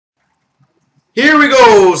Here we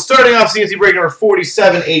go. Starting off CNC break number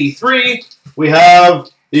 4783, we have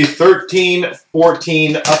the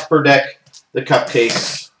 1314 Upper Deck, the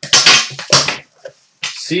cupcakes.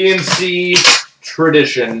 CNC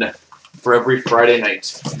tradition for every Friday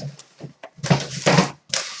night.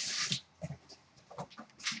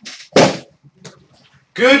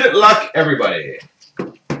 Good luck, everybody.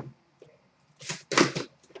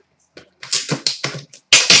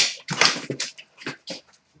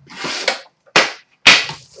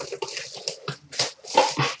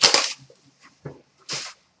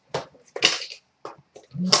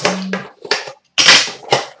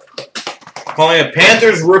 Calling a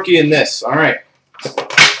Panthers rookie in this. All right.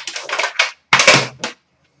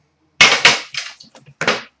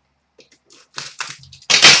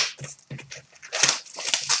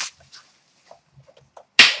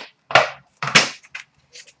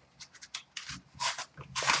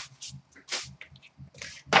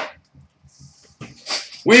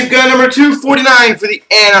 We've got number 249 for the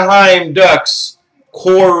Anaheim Ducks,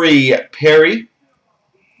 Corey Perry.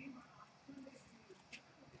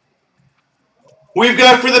 We've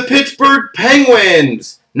got for the Pittsburgh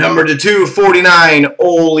Penguins, number 249,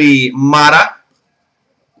 Oli Mata.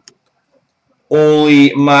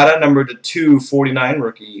 Oli Mata, number 249,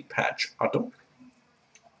 rookie patch auto.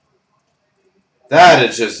 That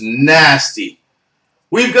is just nasty.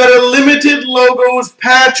 We've got a limited logos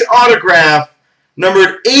patch autograph,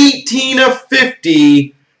 numbered 18 of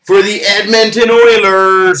 50 for the Edmonton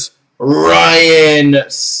Oilers, Ryan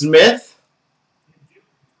Smith.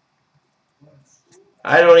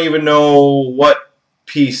 I don't even know what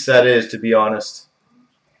piece that is, to be honest.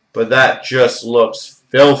 But that just looks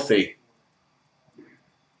filthy.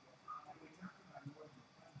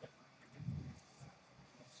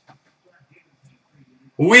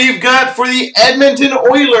 We've got for the Edmonton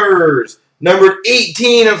Oilers, number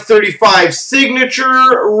 18 of 35,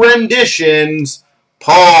 signature renditions,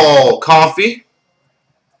 Paul Coffey.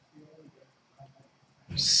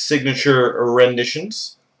 Signature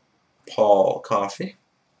renditions, Paul Coffey.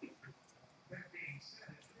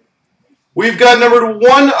 We've got numbered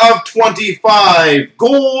 1 of 25,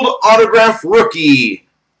 gold autograph rookie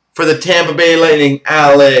for the Tampa Bay Lightning,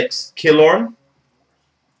 Alex Killorn.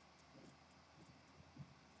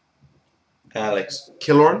 Alex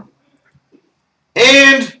Killorn.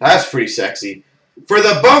 And, that's pretty sexy, for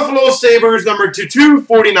the Buffalo Sabres, number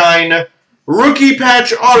 249, rookie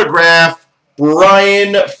patch autograph,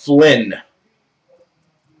 Brian Flynn.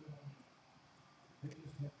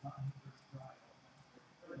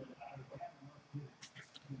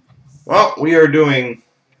 Well, we are doing...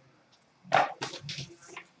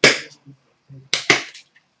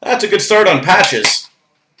 That's a good start on patches.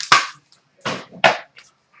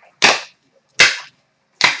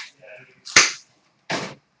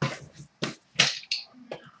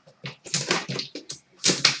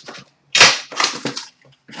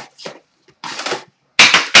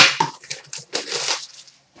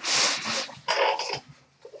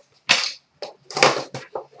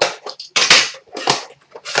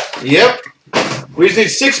 Yep. We just need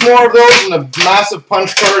 6 more of those in a massive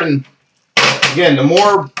punch card. And again, the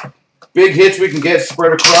more big hits we can get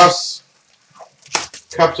spread across,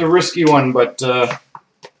 cup's a risky one, but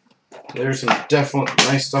there's some definite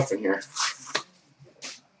nice stuff in here.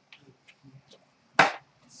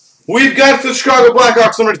 We've got for the Chicago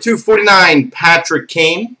Blackhawks, number 249, Patrick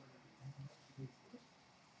Kane.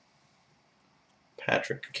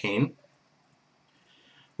 Patrick Kane.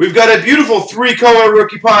 We've got a beautiful 3-color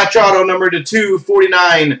rookie patch auto, number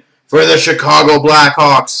 249 for the Chicago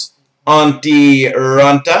Blackhawks, Antti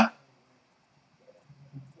Ranta.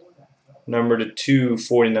 Number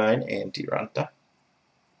 249, Antti Ranta.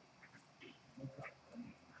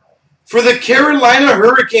 For the Carolina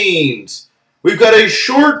Hurricanes, we've got a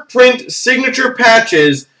short print signature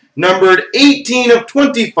patches, numbered 18 of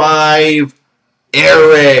 25,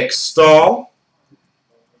 Eric Stahl.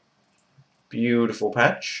 Beautiful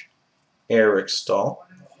patch, Eric Stahl.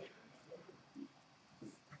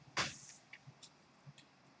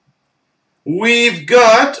 We've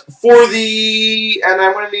got for the, and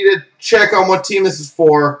I'm going to need to check on what team this is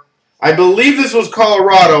for. I believe this was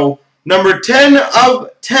Colorado, number 10 of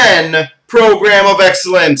 10, Program of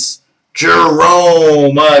Excellence,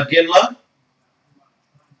 Jerome Ginla.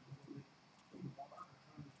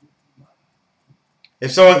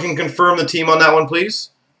 If someone can confirm the team on that one, please.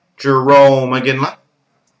 Jerome Ginla.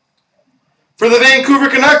 For the Vancouver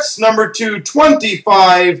Canucks, number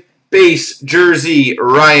 225, base jersey,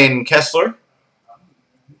 Ryan Kesler.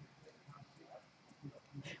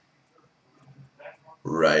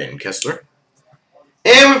 Ryan Kesler.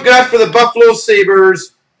 And we've got for the Buffalo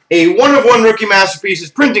Sabres A 1/1 Rookie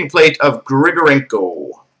Masterpieces printing plate of Grigorenko.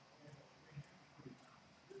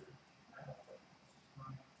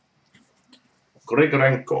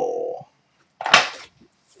 Grigorenko.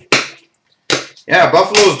 Yeah,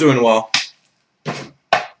 Buffalo's doing well.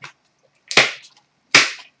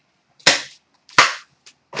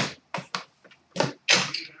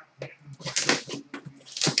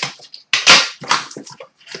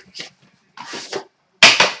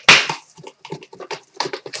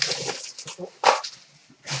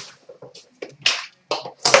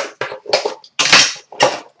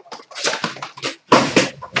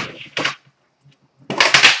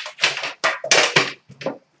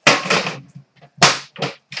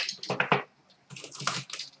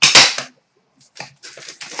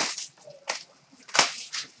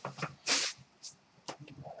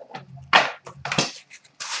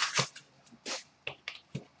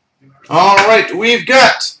 All right, we've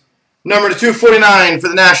got number 249 for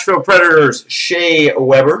the Nashville Predators, Shea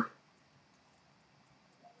Weber.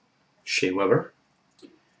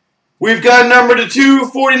 We've got number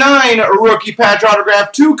 249, rookie patch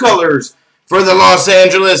autograph, 2 colors for the Los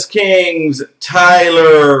Angeles Kings,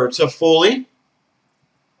 Tyler Toffoli.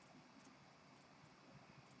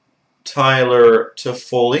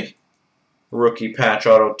 Rookie patch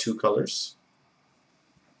auto, 2 colors.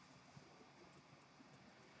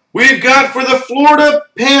 We've got for the Florida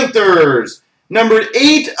Panthers, numbered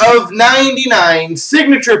 8/99,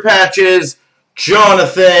 signature patches,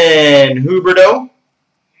 Jonathan Huberdeau.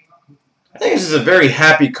 I think this is a very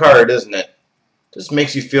happy card, isn't it? Just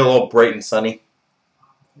makes you feel all bright and sunny.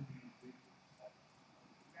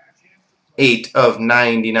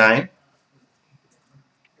 8/99.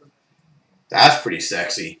 That's pretty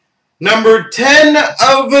sexy. Number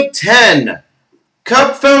 10/10,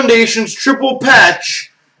 Cup Foundations triple patch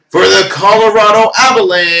for the Colorado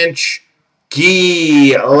Avalanche,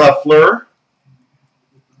 Guy Lafleur.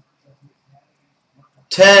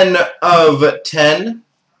 10/10,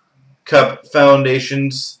 Cup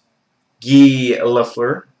Foundations, Guy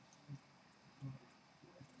Lafleur.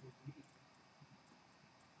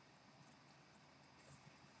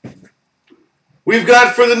 We've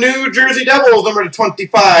got for the New Jersey Devils, number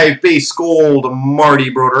 25, base gold, Marty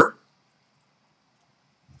Brodeur.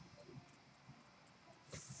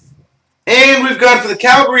 And we've got for the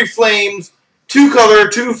Calgary Flames, 2-color,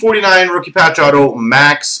 2/49 rookie patch auto,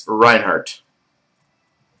 Max Reinhart.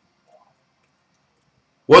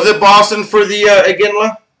 Was it Boston for the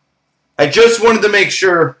Iginla? I just wanted to make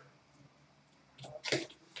sure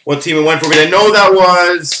what team it went for, but I know that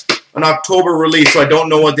was an October release, so I don't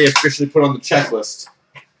know what they officially put on the checklist.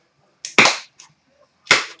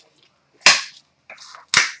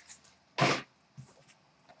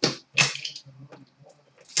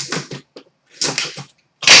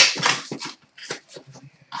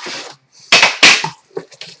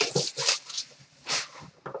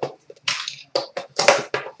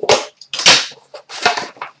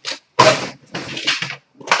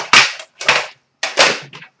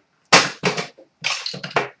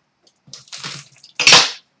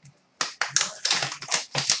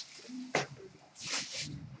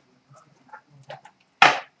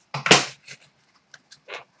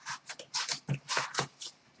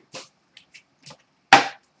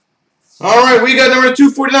 All right, we got number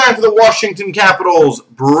 249 for the Washington Capitals,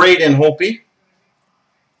 Braden Holtby.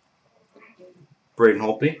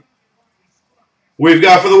 We've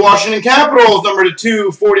got for the Washington Capitals, number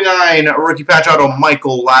 249, rookie patch auto,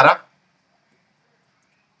 Michael Latta.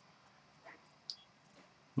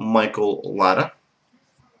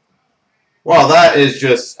 Wow, that is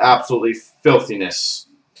just absolutely filthiness.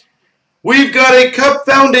 We've got a Cup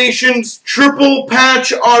Foundations triple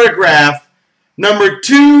patch autograph, number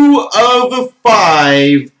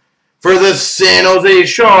 2/5 for the San Jose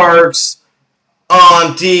Sharks,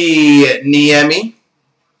 Antti Niemi.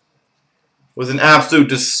 Was an absolute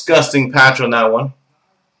disgusting patch on that one.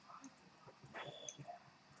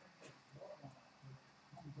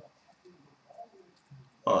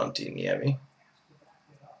 Antti Niemi.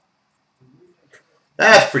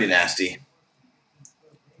 That's pretty nasty.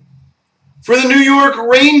 For the New York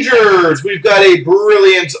Rangers, we've got a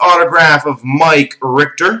brilliant autograph of Mike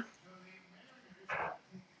Richter.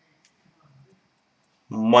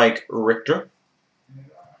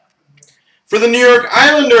 For the New York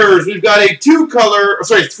Islanders, we've got a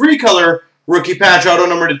 3-color rookie patch auto,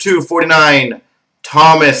 number 249,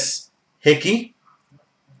 Thomas Hickey.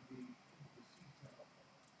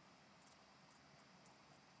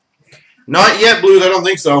 Not yet, Blues. I don't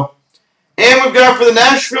think so. And we've got for the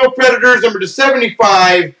Nashville Predators, number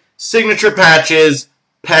 275, signature patches,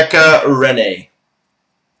 Pekka Rinne.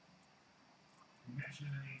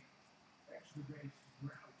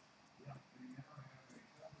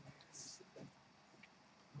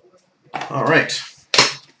 All right.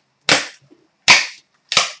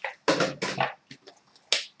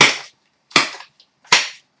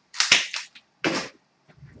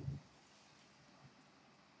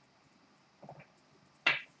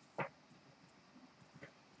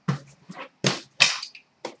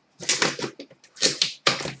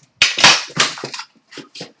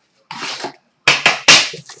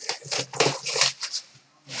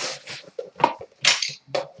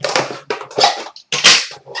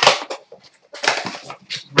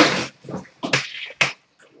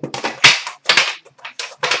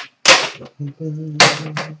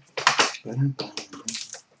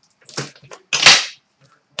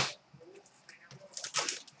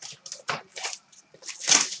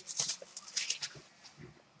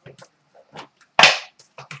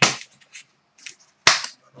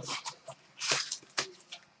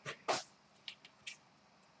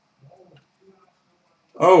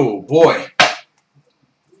 Oh boy.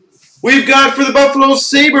 We've got for the Buffalo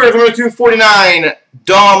Sabres, number 249,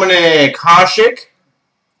 Dominic Hasek.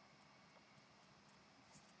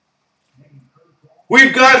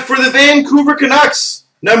 We've got for the Vancouver Canucks,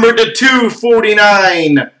 number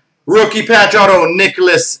 249, rookie patch auto,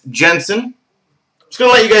 Nicholas Jensen. Just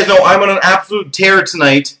going to let you guys know I'm on an absolute tear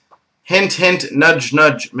tonight. Hint, hint, nudge,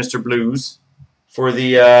 nudge, Mr. Blues. For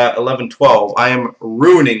the 11-12. I am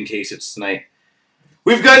ruining cases tonight.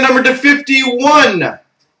 We've got number 251,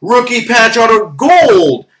 rookie patch auto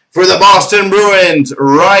gold for the Boston Bruins,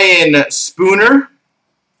 Ryan Spooner.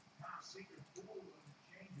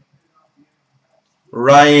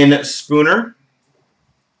 Ryan Spooner.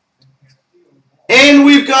 And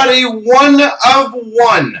we've got a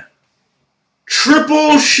 1-of-1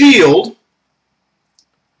 triple shield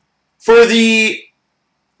for the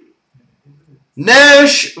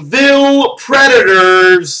Nashville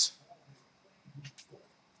Predators,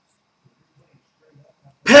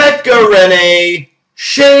 Pekka Rinne,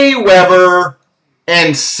 Shea Weber,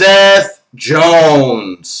 and Seth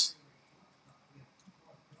Jones.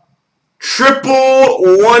 Triple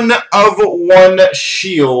 1-of-1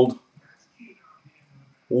 shield.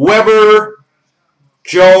 Weber,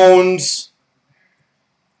 Jones,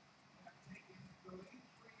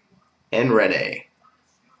 and Rinne.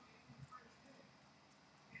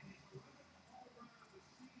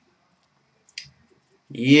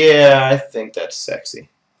 Yeah, I think that's sexy.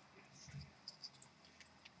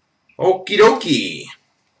 Okie dokie.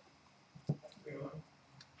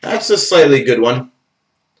 That's a slightly good one.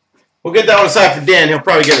 We'll get that one aside for Dan. He'll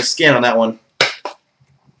probably get a scan on that one.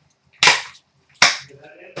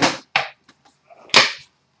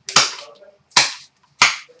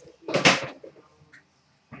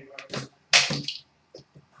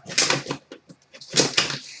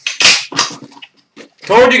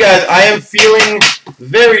 Told you guys, I am feeling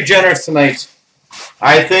very generous tonight.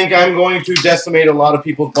 I think I'm going to decimate a lot of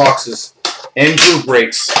people's boxes and group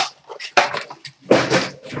breaks.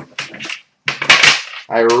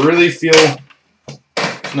 I really feel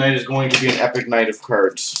tonight is going to be an epic night of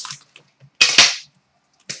cards.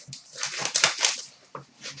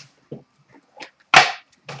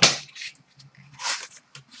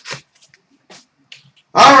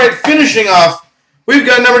 Alright, finishing off, we've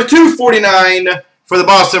got number 249 for the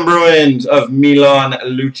Boston Bruins of Milan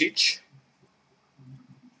Lucic.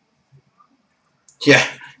 Yeah,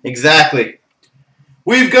 exactly.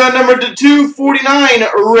 We've got number 249,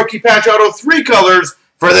 rookie patch auto, 3 colors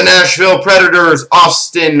for the Nashville Predators,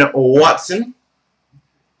 Austin Watson.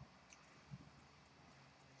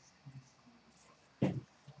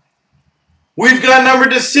 We've got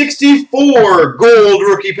number 64, gold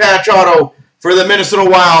rookie patch auto for the Minnesota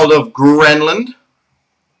Wild of Grenland.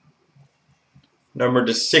 Number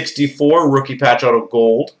 64, rookie patch auto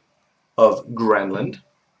gold of Grenland.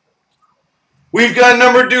 We've got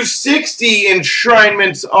number 260,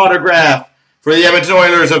 enshrinements autograph for the Edmonton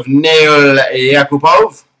Oilers of Nail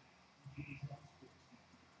Yakupov.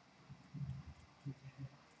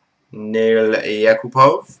 Nail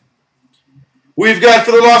Yakupov. We've got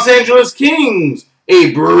for the Los Angeles Kings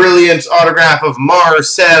a brilliant autograph of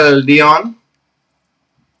Marcel Dion.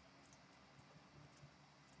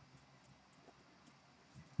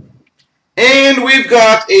 And we've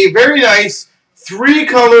got a very nice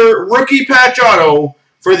 3-color rookie patch auto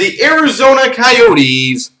for the Arizona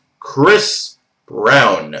Coyotes, Chris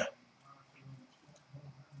Brown.